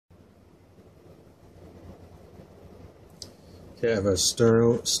Okay, I have a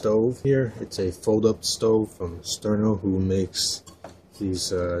Sterno stove here. It's a fold-up stove from Sterno, who makes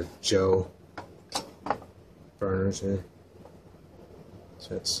these gel burners here.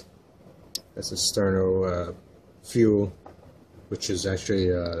 So that's a Sterno fuel, which is actually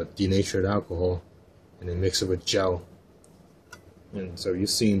denatured alcohol, and they mix it with gel. And so you've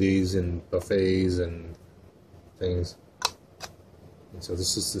seen these in buffets and things. And so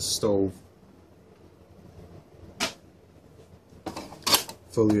this is the stove.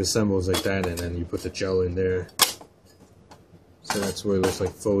 Fully assembles like that, and then you put the gel in there. So that's what it looks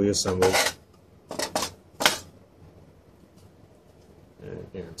like, fully assembled. And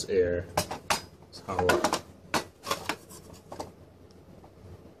yeah, it's air. It's hollow.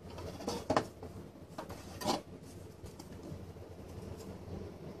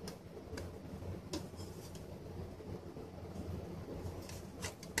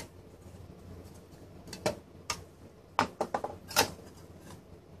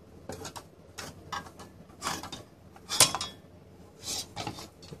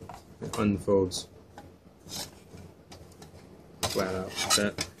 It unfolds flat out like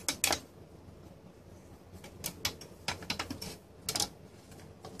that.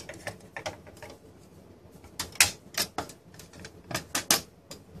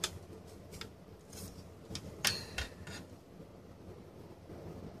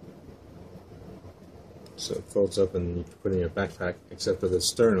 So it folds up and you can put it in your backpack, except for the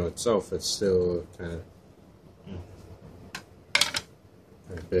Sterno itself, it's still kind of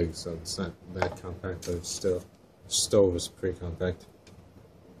big, so it's not that compact, but it's still, the stove is pretty compact.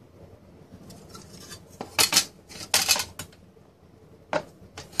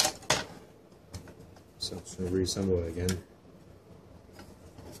 So I'm just going to reassemble it again.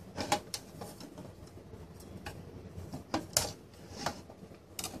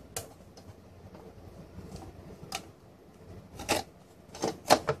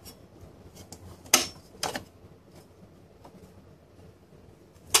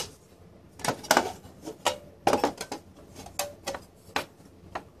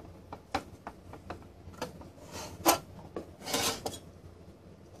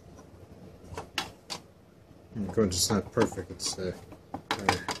 Of course, it's not perfect. It's as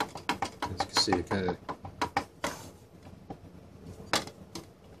you can see, it kind of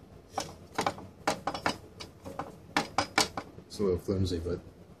it's a little flimsy, but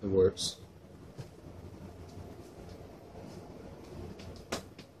it works.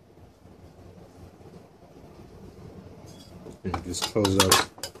 And you just close it up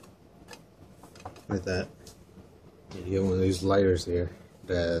like that. And you get one of these lighters here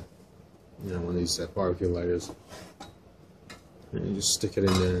that, you know, one of these barbecue lighters, and you just stick it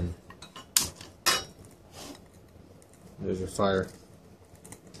in there, and there's your fire.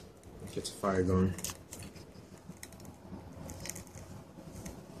 It gets a fire going.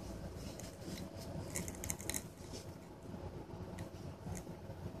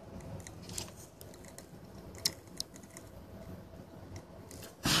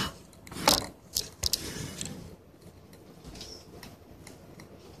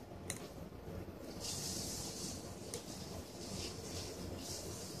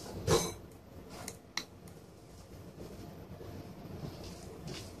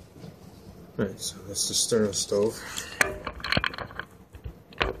 Right, so that's the Sterno stove.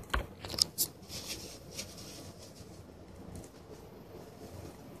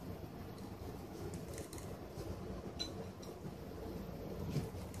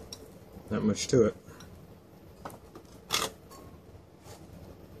 Not much to it.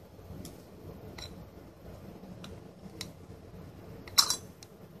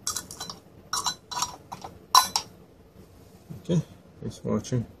 Okay, thanks for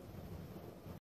watching.